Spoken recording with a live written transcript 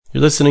You're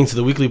listening to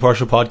the weekly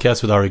Parsha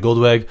podcast with Ari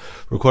Goldwag,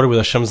 recorded with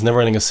Hashem's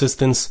never-ending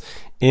assistance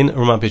in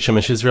Ramat Beit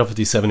Shemesh, Israel,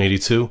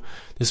 5782.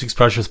 This week's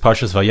Parsha is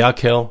Parshas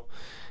Vayakhel,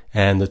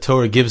 and the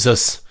Torah gives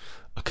us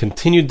a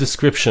continued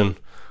description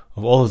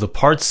of all of the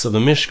parts of the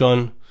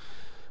Mishkan.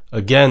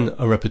 Again,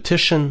 a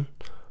repetition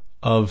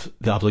of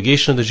the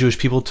obligation of the Jewish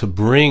people to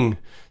bring,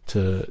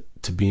 to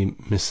be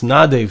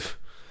misnadev,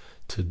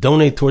 to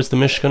donate towards the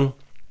Mishkan.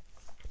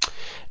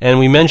 And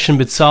we mentioned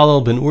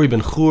Bitzalel ben Uri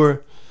ben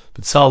Chur,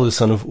 Bitzalel, the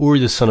son of Uri,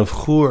 the son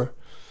of Chur,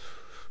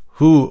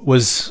 who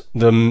was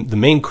the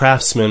main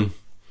craftsman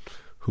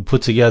who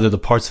put together the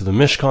parts of the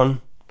Mishkan.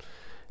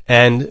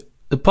 And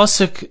the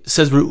pasuk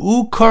says,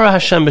 "Ru'u kara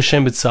Hashem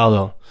b'shem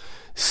Bitzalel."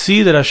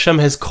 See that Hashem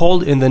has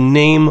called in the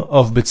name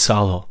of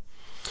Bitzalel.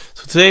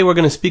 So today we're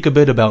going to speak a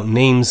bit about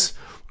names.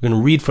 We're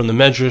going to read from the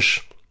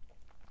Medrash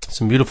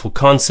some beautiful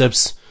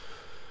concepts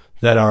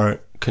that are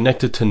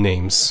connected to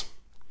names.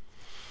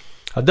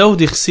 Hadav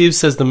Dichsiv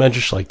says the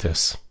Medrash like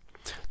this: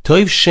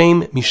 Toiv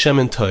Shem Mishem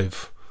and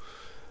Toiv.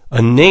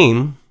 A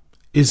name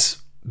is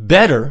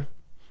better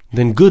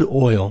than good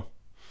oil.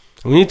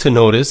 And we need to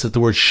notice that the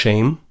word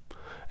Shem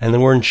and the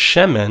word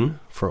Shemen,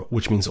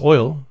 which means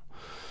oil,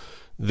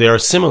 they are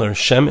similar.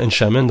 Shem and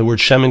Shemen. The word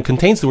Shemen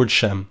contains the word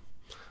Shem,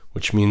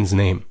 which means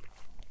name.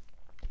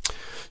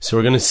 So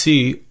we're going to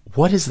see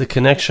what is the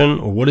connection,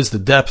 or what is the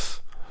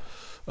depth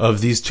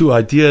of these two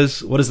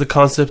ideas. What is the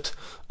concept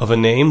of a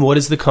name? What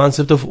is the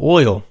concept of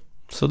oil?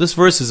 So this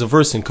verse is a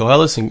verse in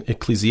Koheles, in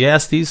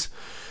Ecclesiastes,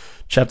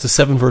 chapter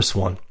 7, verse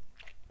 1.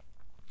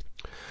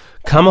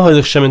 Kama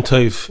hoylech shemen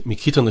toiv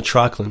mikiton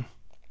letraklin.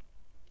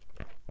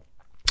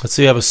 Let's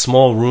say you have a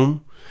small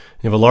room,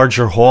 you have a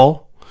larger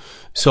hall.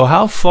 So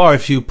how far,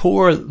 if you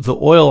pour the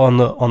oil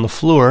on the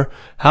floor,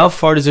 how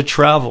far does it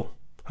travel?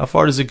 How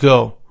far does it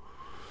go?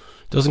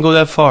 It doesn't go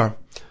that far.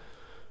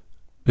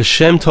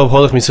 B'shem tov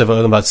holech misev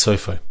ha'olam bat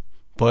soifai.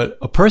 But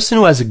a person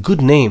who has a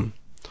good name,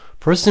 a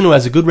person who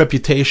has a good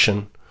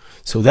reputation,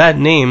 so that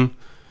name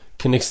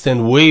can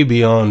extend way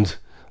beyond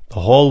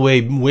the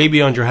hallway, way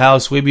beyond your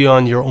house, way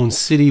beyond your own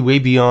city, way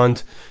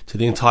beyond to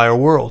the entire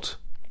world.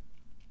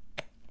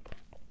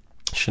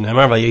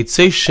 Shenemar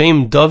vayetze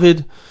shem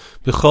David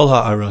b'chol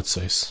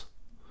ha'aratzos.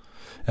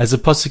 As the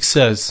pasuk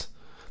says,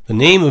 the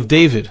name of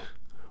David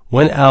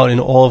went out in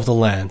all of the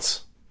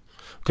lands.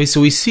 Okay,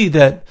 so we see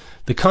that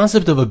the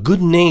concept of a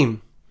good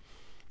name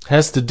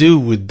has to do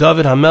with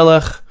David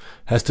HaMelech,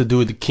 has to do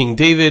with King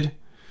David.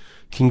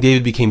 King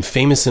David became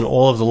famous in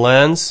all of the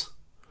lands.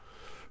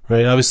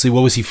 Right? Obviously,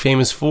 what was he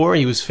famous for?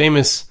 He was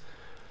famous,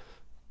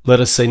 let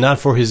us say, not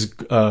for his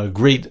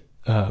great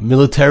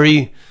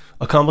military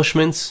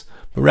accomplishments,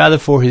 but rather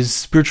for his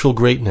spiritual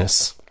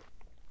greatness.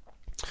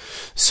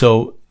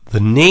 So,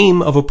 the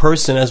name of a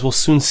person, as we'll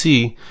soon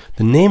see,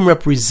 the name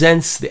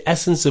represents the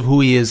essence of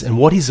who he is and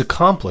what he's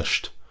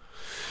accomplished.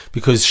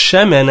 Because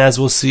Shemen, as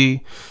we'll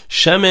see,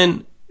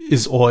 Shemen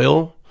is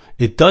oil.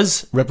 It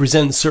does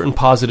represent certain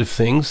positive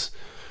things.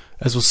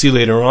 As we'll see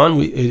later on,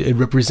 it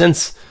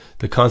represents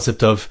the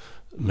concept of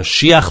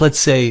Mashiach, let's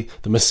say.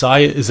 The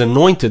Messiah is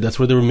anointed. That's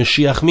what the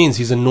Mashiach means.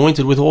 He's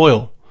anointed with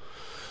oil.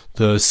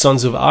 The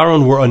sons of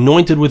Aaron were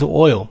anointed with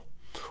oil.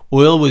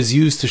 Oil was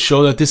used to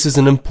show that this is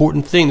an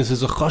important thing. This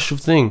is a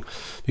chashuv thing.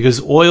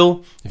 Because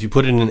oil, if you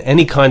put it in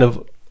any kind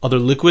of other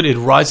liquid, it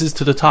rises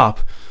to the top.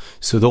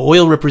 So the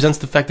oil represents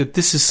the fact that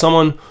this is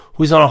someone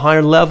who is on a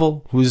higher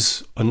level, who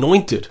is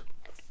anointed.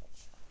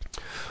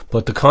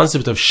 But the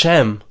concept of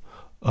Shem,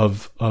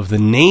 of the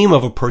name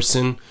of a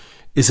person,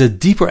 is a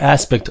deeper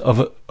aspect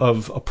of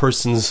a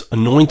person's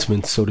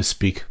anointment, so to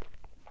speak.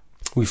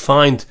 We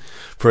find,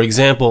 for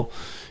example,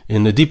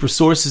 in the deeper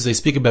sources, they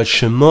speak about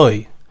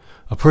Shemoi,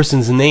 a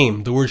person's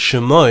name. The word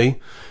Shemoi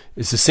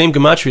is the same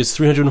gematria as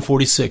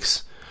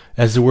 346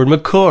 as the word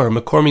Makor.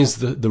 Makor means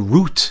the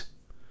root.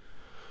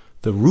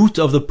 The root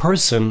of the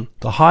person,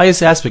 the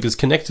highest aspect, is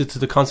connected to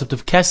the concept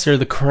of Keser,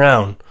 the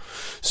crown.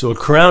 So a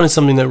crown is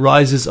something that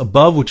rises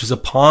above, which is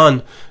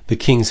upon the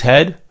king's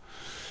head.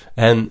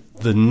 And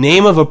the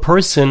name of a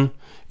person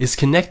is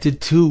connected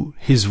to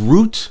his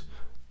root.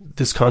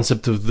 This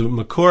concept of the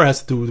Makor has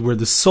to do with where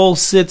the soul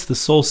sits. The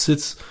soul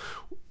sits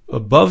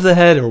above the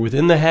head or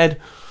within the head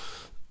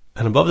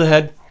and above the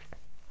head.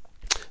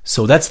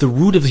 So that's the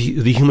root of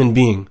the human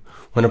being.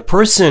 When a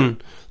person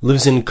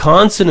lives in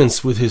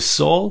consonance with his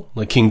soul,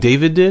 like King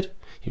David did,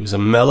 he was a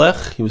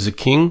melech, he was a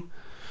king.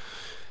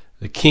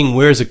 The king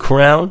wears a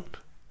crown.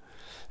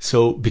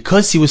 So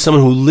because he was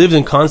someone who lived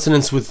in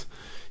consonance with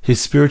his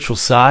spiritual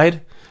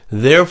side,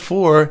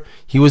 therefore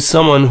he was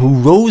someone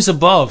who rose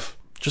above,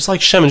 just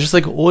like Shemen, just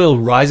like oil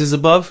rises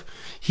above.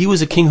 He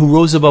was a king who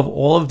rose above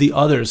all of the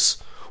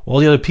others, all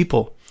the other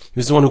people. He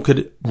was the one who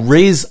could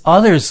raise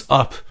others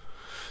up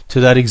to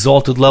that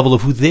exalted level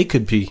of who they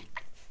could be.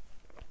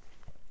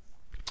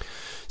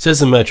 It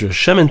says in Medrash,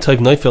 Shemen toiv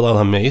noifel al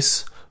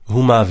hameis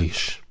hu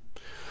mavish.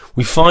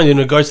 We find in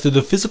regards to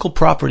the physical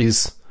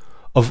properties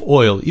of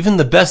oil, even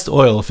the best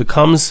oil, if it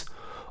comes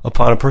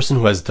upon a person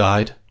who has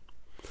died,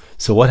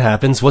 So what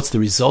happens? What's the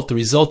result? The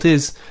result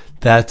is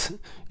that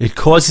it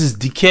causes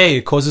decay.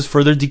 It causes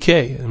further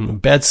decay and a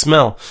bad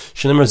smell.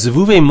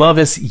 Zevuvei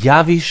maves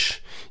yavish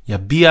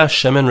yabia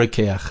shemen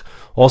rekeach.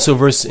 Also,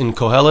 verse in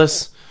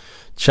Koheles,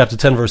 chapter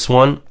 10, verse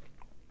 1,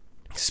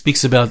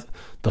 speaks about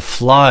the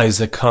flies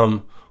that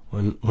come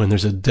when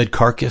there's a dead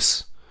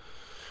carcass.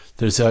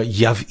 There's a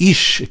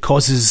yavish. It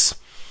causes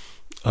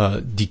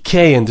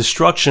decay and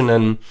destruction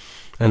and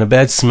a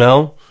bad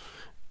smell.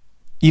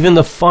 Even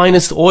the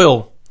finest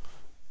oil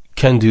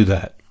can do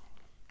that.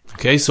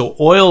 Okay, so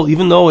oil,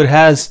 even though it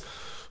has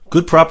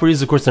good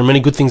properties, of course there are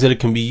many good things that it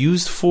can be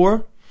used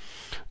for,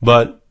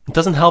 but it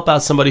doesn't help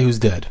out somebody who's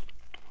dead.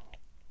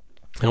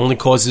 It only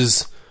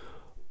causes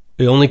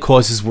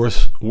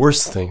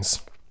worse things.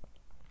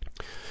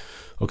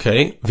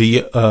 Okay,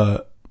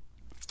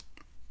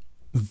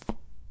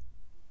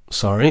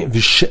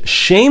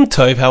 Shem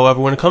Tov, however,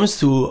 when it comes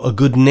to a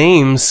good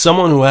name,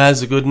 someone who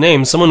has a good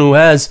name, someone who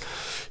is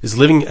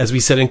living, as we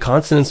said, in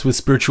consonance with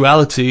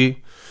spirituality.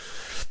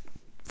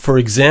 For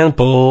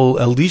example,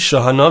 Elisha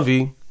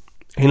Hanavi,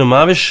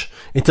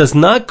 it does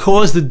not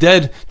cause the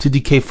dead to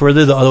decay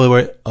further, the other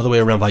way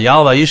around.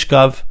 Vayal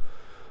vayishkav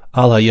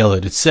al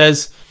hayeled. It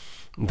says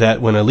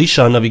that when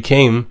Elisha Hanavi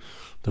came,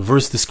 the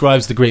verse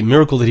describes the great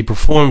miracle that he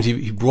performed.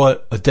 He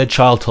brought a dead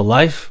child to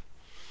life.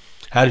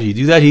 How did he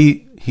do that?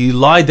 He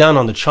lied down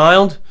on the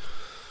child,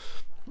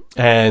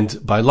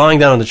 and by lying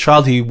down on the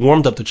child, he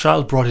warmed up the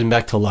child, brought him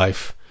back to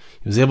life.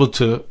 He was able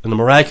to, in a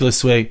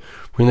miraculous way,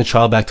 bring the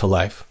child back to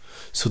life.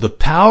 So the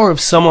power of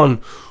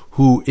someone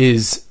who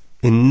is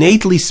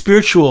innately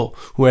spiritual,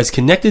 who has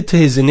connected to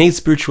his innate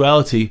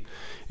spirituality,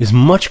 is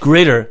much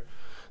greater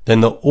than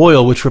the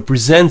oil which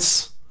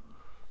represents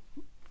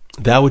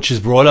that which is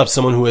brought up,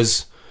 someone who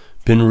has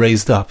been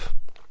raised up.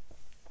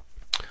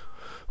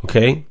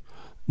 Okay?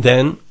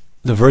 Then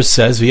the verse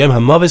says, V'yem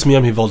hamavis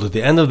miyam hivoldu.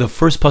 The end of the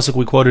first pasuk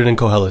we quoted in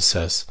Koheles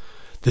says,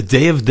 the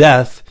day of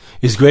death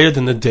is greater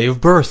than the day of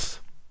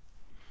birth.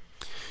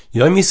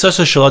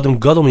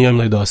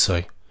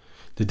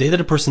 The day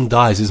that a person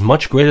dies is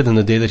much greater than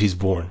the day that he's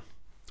born.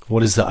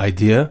 What is the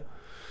idea?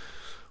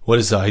 We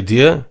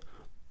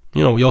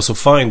also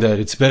find that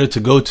it's better to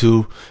go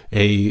to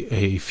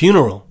a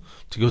funeral,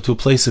 to go to a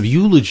place of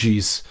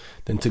eulogies,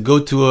 than to go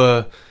to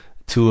a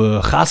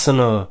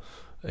chasana,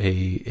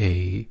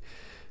 a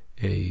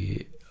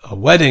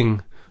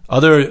wedding,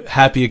 other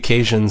happy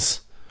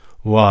occasions.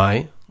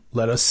 Why?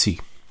 Let us see.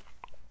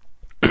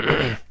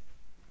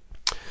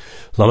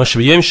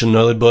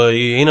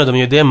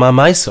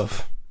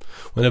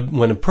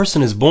 When a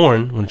person is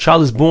born, when a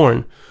child is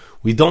born,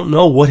 we don't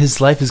know what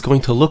his life is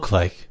going to look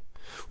like.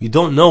 We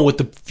don't know what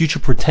the future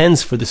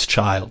portends for this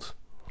child.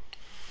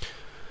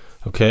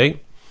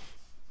 Okay?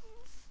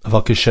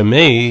 But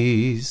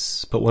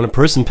when a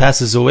person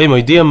passes away,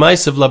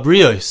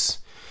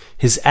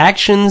 his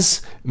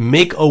actions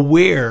make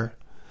all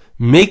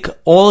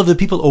of the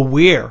people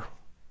aware.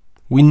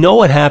 We know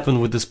what happened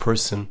with this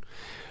person.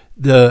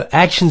 The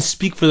actions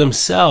speak for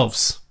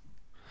themselves.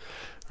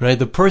 Right?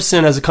 The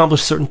person has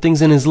accomplished certain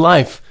things in his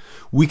life.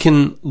 We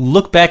can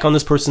look back on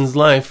this person's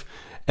life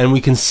and we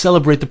can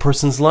celebrate the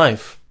person's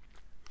life.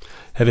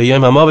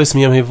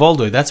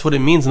 That's what it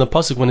means in the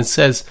pasuk when it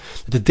says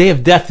that the day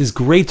of death is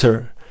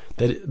greater.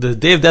 That the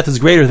day of death is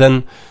greater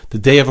than the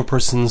day of a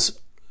person's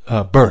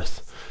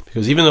birth.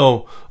 Because even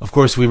though, of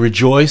course, we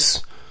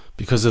rejoice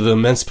because of the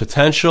immense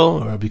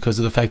potential or because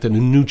of the fact that a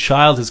new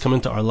child has come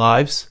into our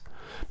lives,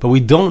 but we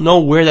don't know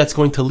where that's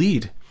going to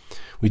lead.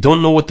 We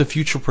don't know what the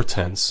future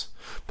portends.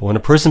 But when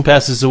a person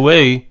passes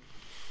away,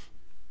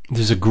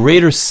 there's a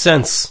greater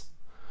sense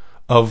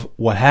of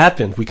what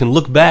happened. We can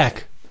look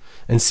back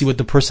and see what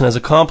the person has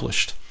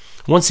accomplished.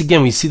 Once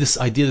again, we see this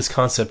idea, this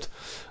concept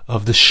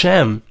of the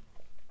Shem,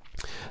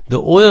 the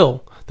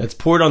oil that's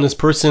poured on this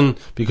person,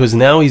 because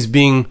now he's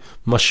being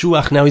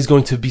Mashuach, now he's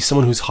going to be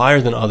someone who's higher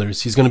than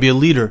others. He's going to be a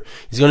leader.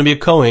 He's going to be a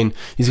Kohen.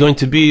 He's going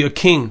to be a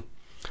king.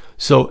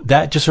 So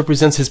that just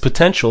represents his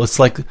potential. It's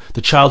like the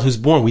child who's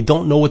born. We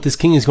don't know what this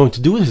king is going to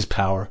do with his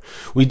power.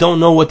 We don't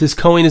know what this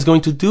Kohen is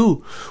going to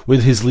do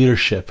with his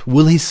leadership.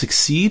 Will he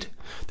succeed?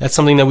 That's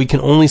something that we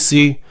can only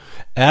see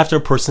after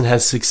a person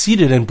has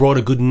succeeded and brought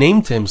a good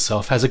name to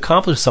himself, has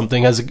accomplished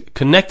something, has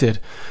connected,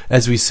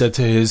 as we said,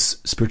 to his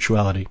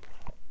spirituality.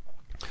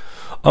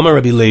 Amar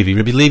Rabbi Levi.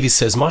 Rabbi Levi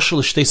says, Mashal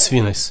Shtei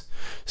Sfinos.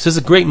 Says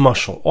a great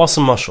mashal,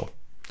 awesome mashal.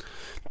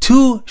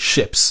 2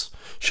 ships,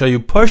 Shayu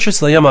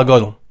Parshas Layam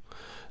Agadol,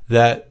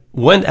 that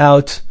went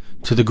out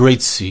to the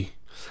Great Sea.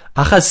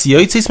 Achas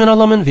yoytzes min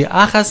halamen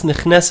ve'achas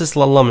nechneses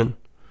lalamen.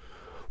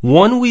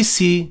 One we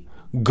see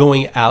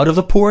going out of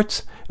the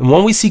port, and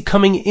one we see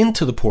coming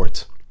into the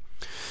port.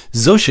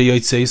 Zoshe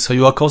yoytzes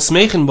hayu akol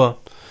smeichin ba.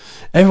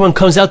 Everyone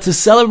comes out to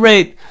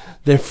celebrate.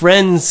 Their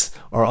friends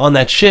are on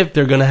that ship.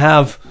 They're going to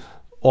have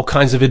all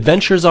kinds of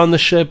adventures on the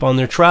ship, on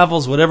their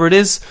travels, whatever it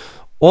is.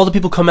 All the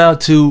people come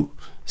out to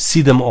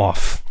see them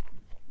off.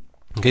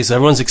 Okay, so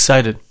everyone's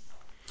excited.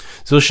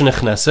 But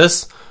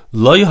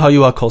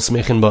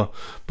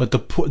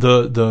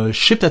the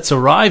ship that's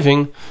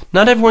arriving,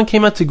 not everyone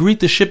came out to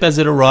greet the ship as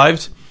it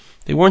arrived.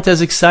 They weren't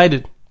as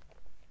excited.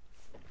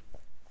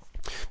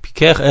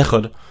 Pikech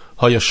echad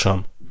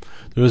hayasham.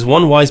 There was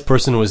one wise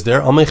person who was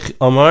there.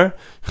 Amar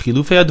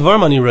chilufei advar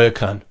mani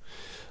re'kan.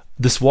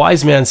 This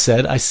wise man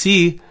said, I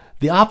see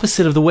the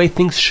opposite of the way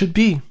things should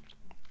be.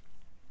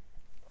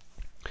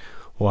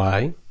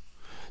 Why?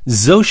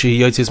 The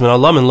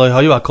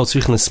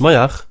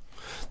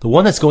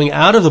one that's going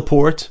out of the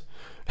port,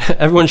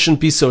 everyone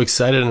shouldn't be so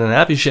excited and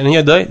happy.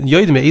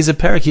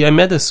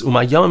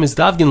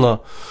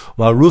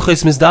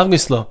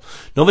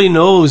 Nobody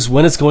knows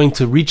when it's going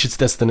to reach its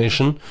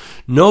destination.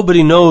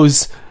 Nobody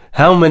knows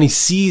how many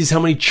seas, how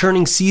many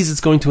churning seas it's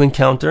going to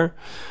encounter,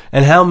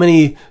 and how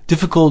many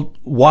difficult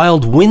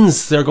wild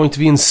winds there are going to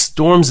be in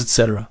storms,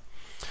 etc.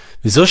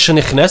 But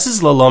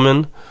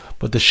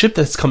the ship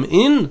that's come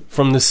in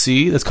from the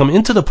sea, that's come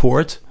into the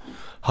port,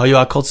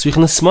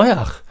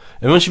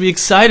 everyone should be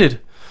excited.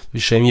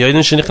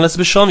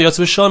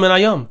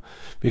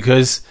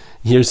 Because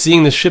you're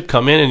seeing the ship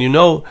come in and you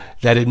know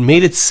that it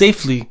made it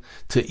safely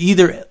to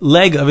either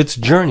leg of its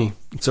journey.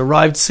 It's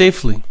arrived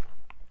safely.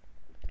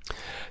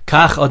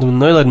 So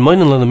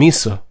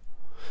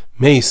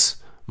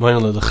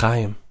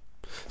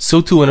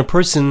too, when a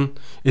person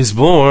is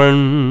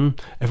born,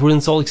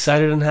 everyone's all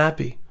excited and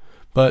happy.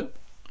 But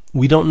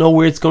we don't know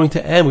where it's going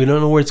to end. We don't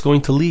know where it's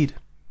going to lead.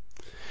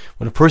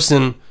 When a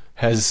person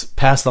has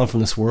passed on from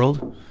this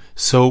world,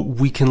 so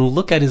we can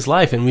look at his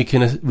life and we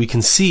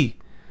can see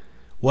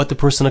what the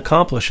person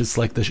accomplished. It's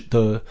like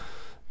the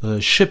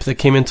ship that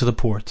came into the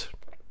port.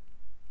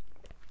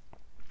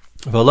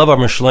 So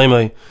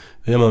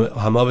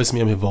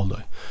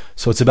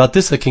it's about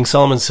this that King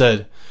Solomon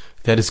said,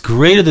 that it's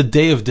greater the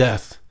day of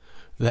death.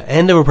 The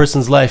end of a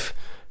person's life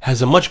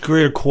has a much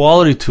greater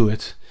quality to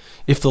it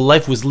if the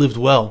life was lived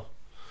well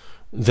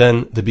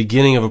than the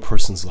beginning of a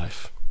person's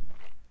life.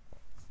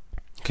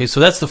 Okay, so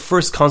that's the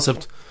first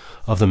concept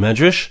of the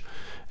Medrash.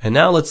 And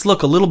now let's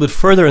look a little bit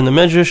further in the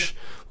Medrash.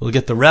 We'll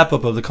get the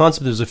wrap-up of the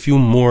concept. There's a few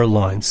more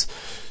lines.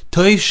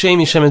 Toiv Shem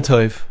Yishem and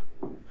Toiv.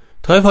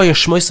 Toiv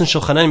ha-yashmoisen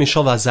shel Chanan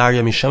Mishal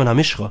v'Azariah Mishem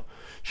ha-Mishcha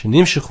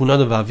shenimshechu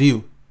nadav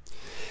v'aviu.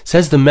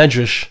 Says the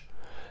Medrash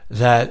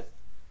that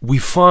we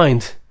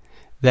find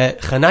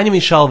that Hanani,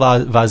 Mishael,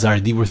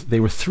 v'Azariah, they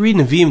were three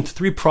Nevi'im,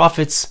 three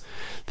prophets.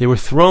 They were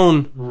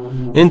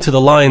thrown into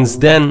the lion's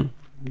den.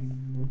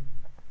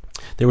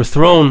 They were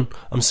thrown,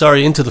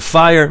 into the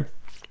fire.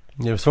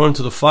 They were thrown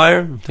into the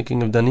fire. I'm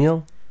thinking of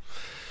Daniel.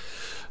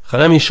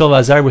 Hanani, Mishael,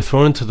 v'Azariah were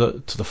thrown into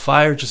the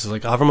fire, just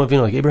like Avram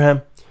Avinu, like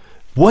Abraham.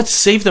 What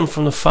saved them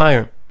from the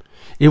fire?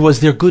 It was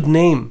their good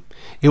name.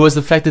 It was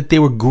the fact that they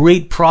were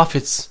great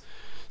prophets.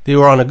 They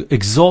were on an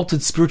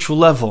exalted spiritual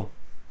level.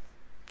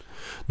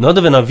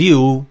 Nadav and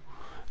Avihu,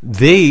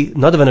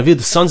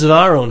 the sons of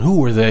Aaron, who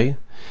were they?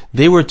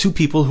 They were two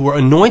people who were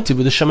anointed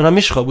with the Shemen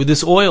HaMishcha, with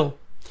this oil.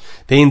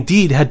 They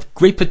indeed had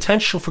great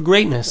potential for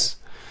greatness.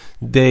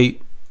 They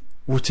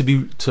were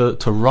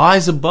to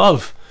rise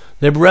above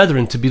their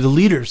brethren, to be the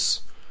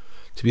leaders,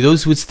 to be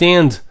those who would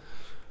stand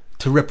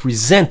to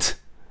represent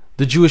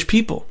the Jewish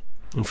people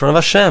in front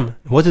of Hashem.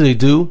 What did they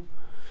do?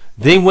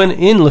 They went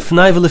in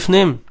lifnai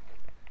v'lifnim.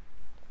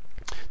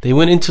 They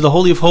went into the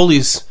Holy of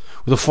Holies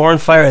with a foreign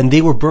fire, and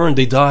they were burned.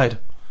 They died.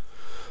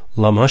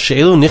 Lama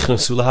she'elu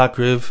nichnasu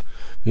lahakriv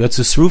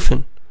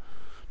v'yatzisrufin.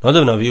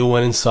 Nadav and Avihu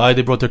went inside.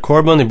 They brought their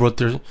korban. They brought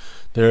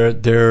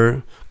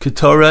their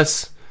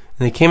ketoras,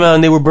 and they came out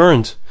and they were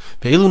burned.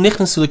 Ve'elu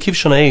nichnasu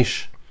lekivshon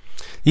ha'esh.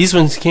 These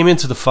ones came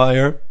into the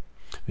fire.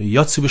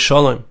 V'yatzu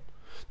b'shalom.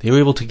 They were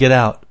able to get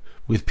out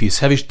with peace.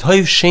 Havish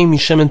toiv shem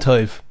mishem and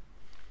toiv.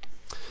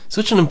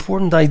 Such an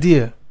important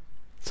idea.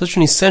 Such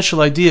an essential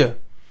idea.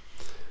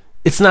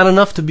 It's not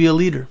enough to be a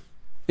leader.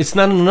 It's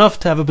not enough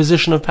to have a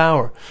position of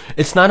power.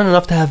 It's not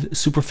enough to have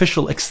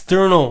superficial,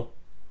 external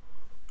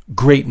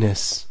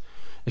greatness.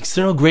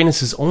 External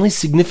greatness is only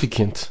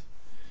significant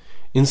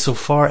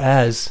insofar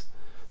as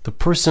the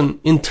person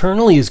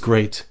internally is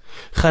great.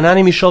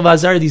 Hanani, Mishael,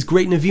 v'Azariah, these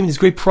great Nevi'im, these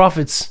great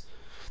prophets,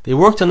 they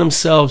worked on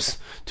themselves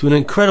to an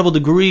incredible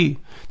degree.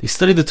 They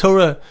studied the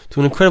Torah to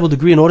an incredible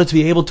degree in order to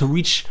be able to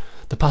reach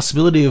the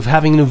possibility of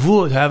having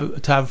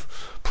nevuah, to have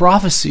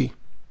prophecy.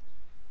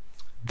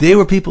 They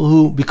were people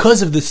who,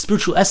 because of the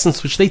spiritual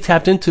essence which they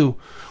tapped into,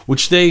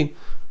 which they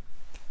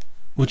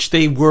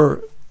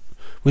were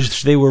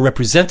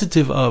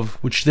representative of,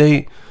 which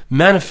they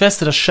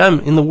manifested Hashem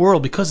in the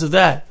world because of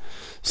that,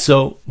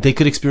 so they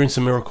could experience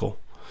a miracle.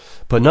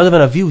 But Nadav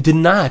and Avihu did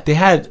not. They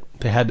had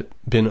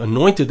been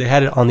anointed. They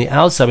had it on the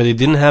outside, but they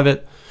didn't have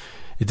it.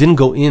 It didn't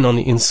go in on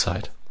the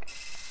inside.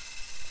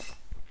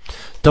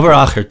 Davar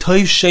acher,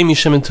 toiv shem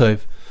yishem and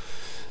toiv.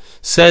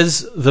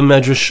 Says the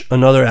Medrash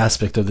another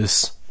aspect of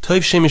this.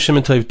 Toiv shem yishem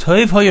and toiv.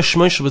 Toiv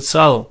hayashmoy shel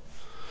Betzalel.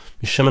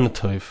 Yishem and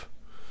toiv.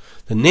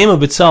 The name of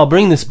Betzalel,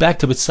 bring this back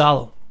to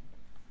Betzalel.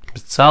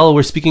 Betzalel,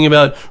 we're speaking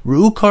about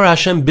Ru'u kar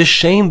Hashem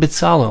b'shem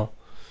Betzalel.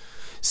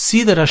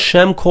 See that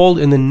Hashem called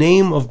in the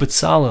name of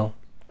Betzalel.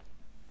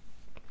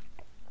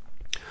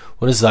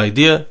 What is the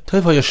idea?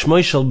 Toiv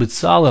hayashmoy shel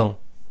Betzalel.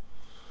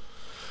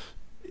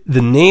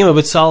 The name of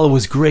Betzalel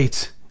was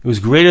great. It was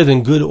greater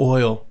than good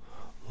oil.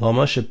 The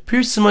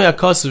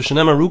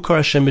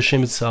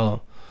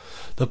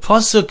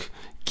pasuk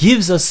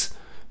gives us,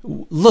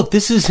 look,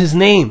 this is his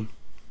name.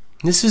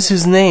 This is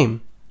his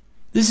name.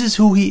 This is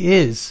who he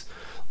is.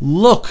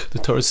 Look, the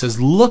Torah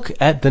says, look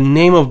at the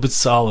name of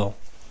Betzalel.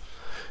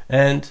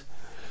 And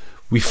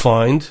we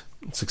find,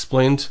 it's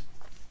explained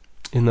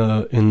in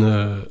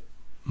the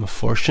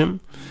Meforshim,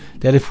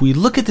 that if we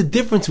look at the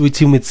difference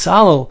between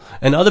Betzalel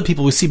and other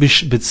people, we see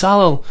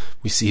Betzalel,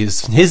 we see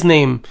his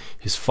name,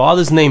 his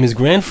father's name, his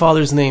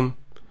grandfather's name.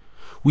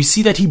 We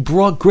see that he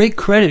brought great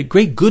credit,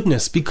 great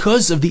goodness,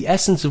 because of the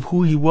essence of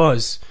who he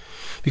was.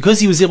 Because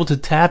he was able to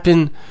tap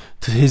in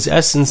to his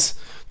essence,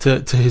 to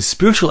his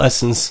spiritual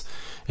essence,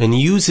 and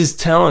use his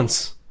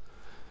talents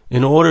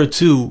in order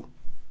to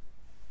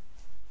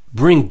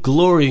bring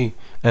glory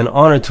and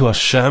honor to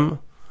Hashem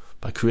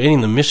by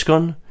creating the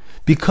Mishkan.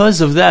 Because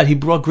of that, he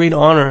brought great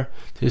honor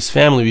to his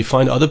family. We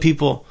find other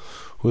people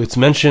who it's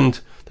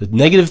mentioned the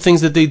negative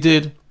things that they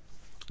did.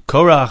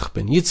 Korach,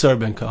 Ben Yitzhar,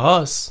 Ben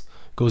Kahas,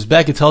 goes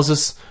back, it tells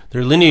us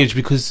their lineage,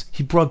 because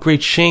he brought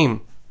great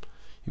shame.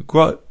 He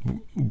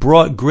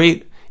brought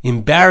great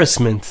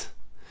embarrassment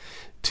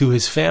to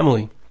his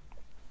family.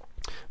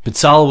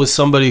 Betzalel was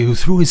somebody who,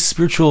 through his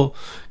spiritual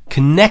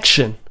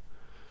connection,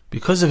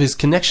 because of his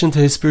connection to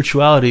his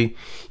spirituality,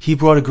 he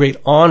brought a great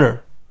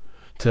honor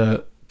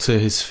to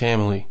his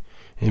family.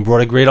 And he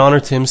brought a great honor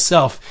to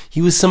himself. He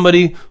was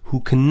somebody who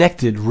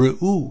connected.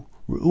 Re'u.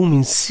 Re'u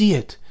means see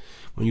it.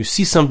 When you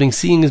see something,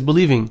 seeing is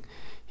believing.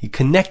 He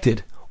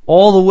connected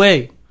all the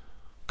way,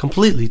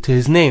 completely, to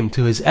his name,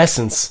 to his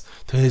essence,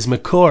 to his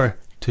makor,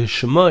 to his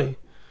shemai,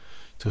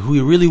 to who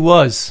he really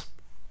was.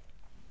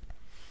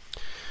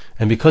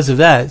 And because of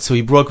that, so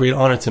he brought great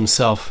honor to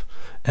himself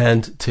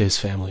and to his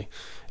family.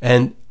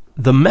 And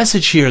the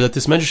message here that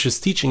this medrash is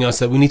teaching us,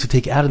 that we need to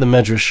take out of the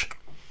medrash,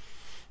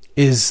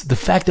 is the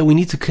fact that we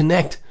need to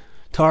connect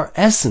to our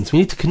essence. We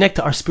need to connect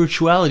to our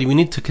spirituality. We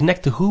need to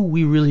connect to who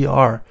we really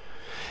are.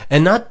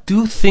 And not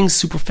do things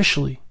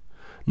superficially.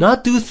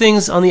 Not do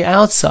things on the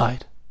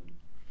outside.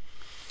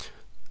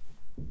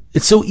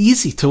 It's so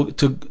easy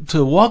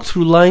to walk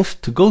through life,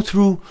 to go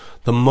through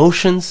the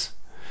motions,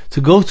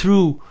 to go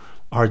through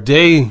our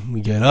day.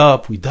 We get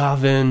up, we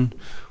daven,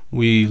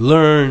 we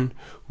learn,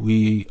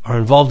 we are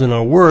involved in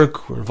our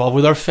work, we're involved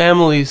with our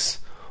families.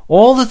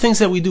 All the things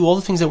that we do, all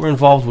the things that we're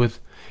involved with,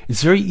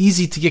 it's very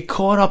easy to get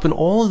caught up in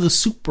all of the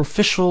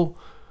superficial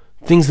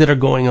things that are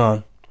going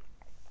on.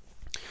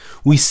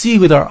 We see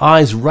with our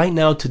eyes right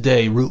now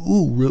today,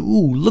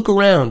 look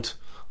around.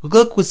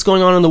 Look what's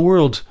going on in the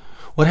world.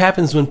 What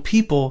happens when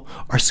people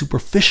are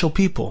superficial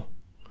people,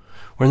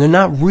 when they're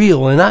not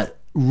real, they're not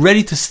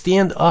ready to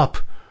stand up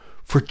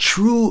for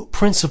true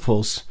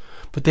principles,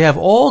 but they have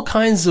all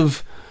kinds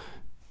of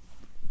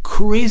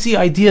crazy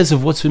ideas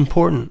of what's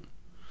important.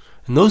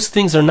 And those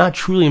things are not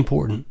truly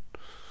important.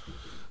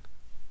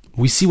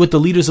 We see what the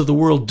leaders of the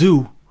world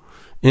do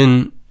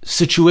in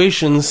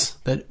situations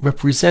that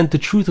represent the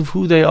truth of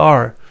who they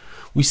are.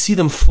 We see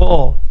them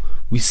fall.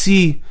 We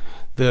see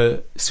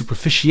the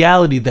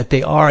superficiality that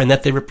they are and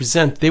that they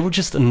represent. They were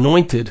just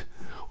anointed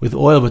with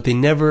oil, but they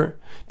never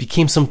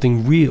became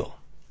something real.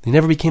 They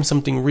never became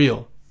something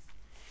real.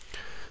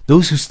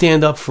 Those who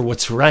stand up for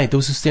what's right,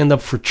 those who stand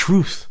up for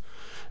truth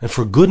and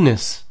for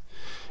goodness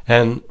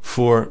and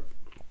for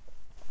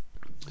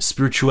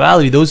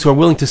spirituality, those who are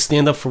willing to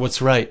stand up for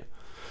what's right,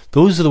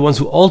 those are the ones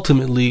who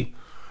ultimately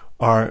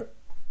are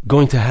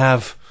going to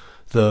have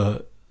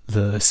the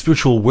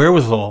spiritual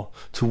wherewithal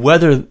to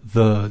weather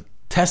the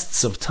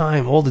tests of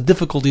time, all the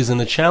difficulties and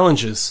the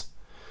challenges.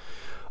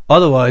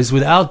 Otherwise,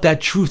 without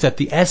that truth at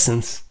the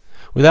essence,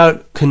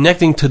 without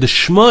connecting to the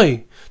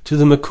shmoi, to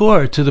the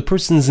makor, to the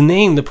person's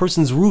name, the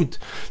person's root,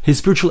 his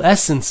spiritual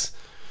essence,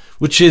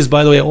 which is,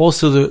 by the way,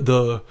 also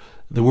the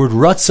word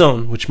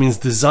ratzon, which means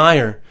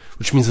desire,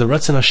 which means the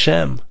ratzon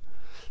Hashem.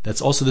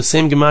 That's also the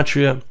same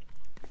gematria.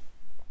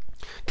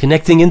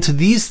 Connecting into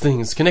these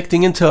things,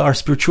 connecting into our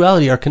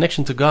spirituality, our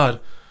connection to God,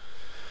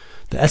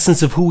 the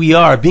essence of who we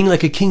are, being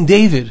like a King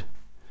David.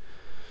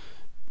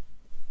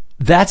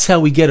 That's how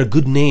we get a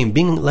good name.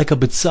 Being like a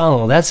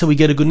Betzalel, that's how we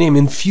get a good name.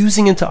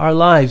 Infusing into our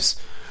lives.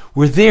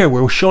 We're there,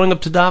 we're showing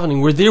up to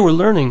davening, we're there, we're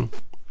learning.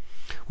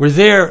 We're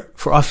there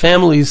for our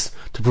families,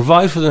 to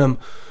provide for them.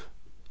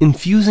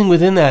 Infusing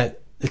within that,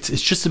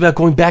 it's just about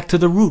going back to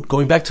the root,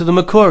 going back to the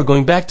makor,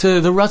 going back to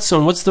the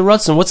ratzon. What's the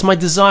ratzon? What's my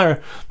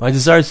desire? My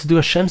desire is to do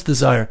Hashem's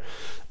desire.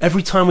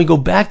 Every time we go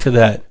back to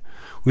that,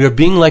 we are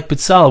being like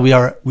Betzalel.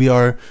 We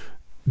are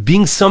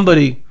being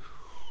somebody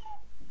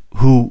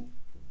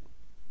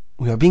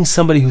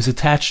who's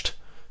attached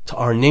to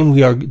our name.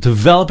 We are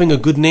developing a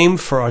good name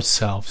for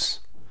ourselves.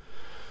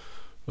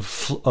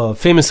 A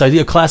famous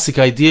idea, a classic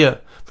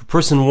idea. If a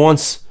person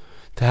wants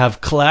to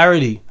have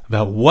clarity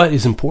about what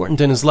is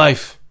important in his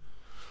life,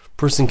 a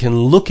person can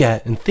look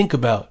at and think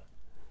about,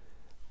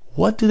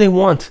 what do they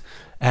want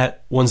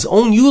at one's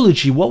own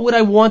eulogy? What would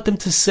I want them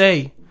to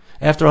say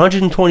after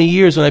 120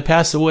 years when I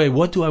pass away?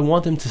 What do I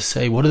want them to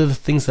say? What are the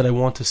things that I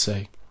want to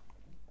say?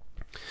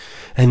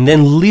 And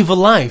then live a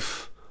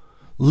life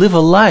live a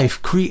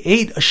life,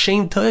 create a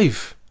Shem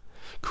Tov,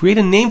 create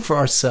a name for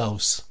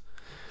ourselves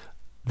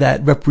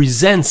that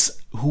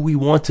represents who we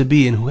want to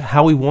be and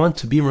how we want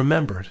to be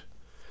remembered.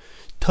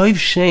 Tov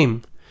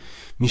Shem,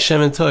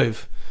 Mishem and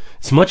Tov.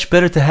 It's much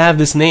better to have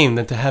this name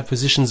than to have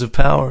positions of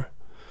power.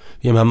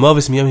 And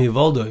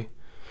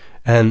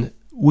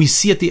we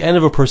see at the end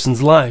of a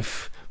person's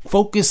life,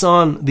 focus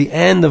on the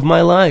end of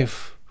my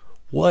life.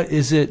 What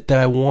is it that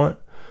I want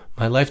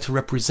my life to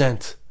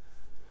represent?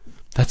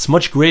 That's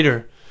much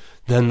greater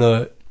than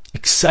the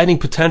exciting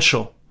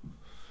potential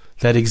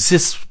that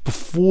exists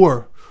before,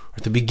 or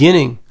at the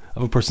beginning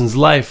of a person's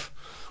life,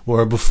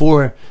 or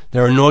before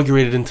they're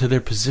inaugurated into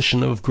their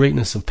position of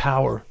greatness, of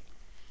power.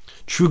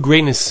 True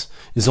greatness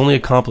is only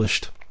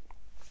accomplished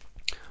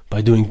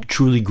by doing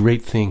truly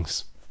great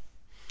things.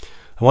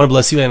 I want to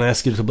bless you and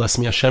ask you to bless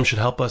me. Hashem should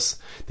help us,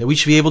 that we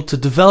should be able to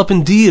develop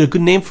indeed a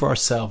good name for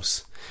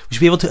ourselves. We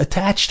should be able to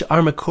attach to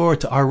our Makor,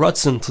 to our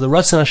Ratzon, to the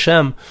Ratzon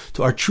Hashem,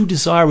 to our true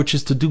desire, which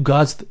is to do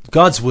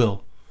God's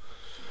will.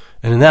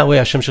 And in that way,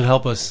 Hashem should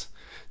help us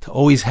to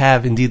always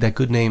have indeed that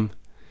good name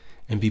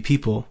and be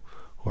people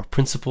who are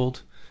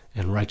principled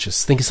and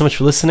righteous. Thank you so much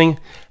for listening.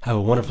 Have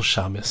a wonderful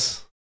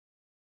Shabbos.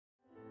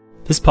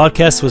 This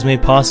podcast was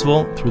made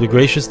possible through the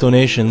gracious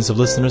donations of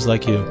listeners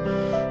like you.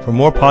 For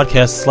more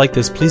podcasts like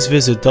this, please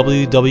visit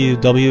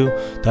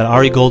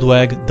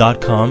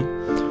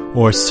www.arigoldwag.com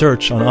or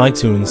search on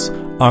iTunes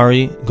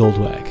Ari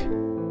Goldwag.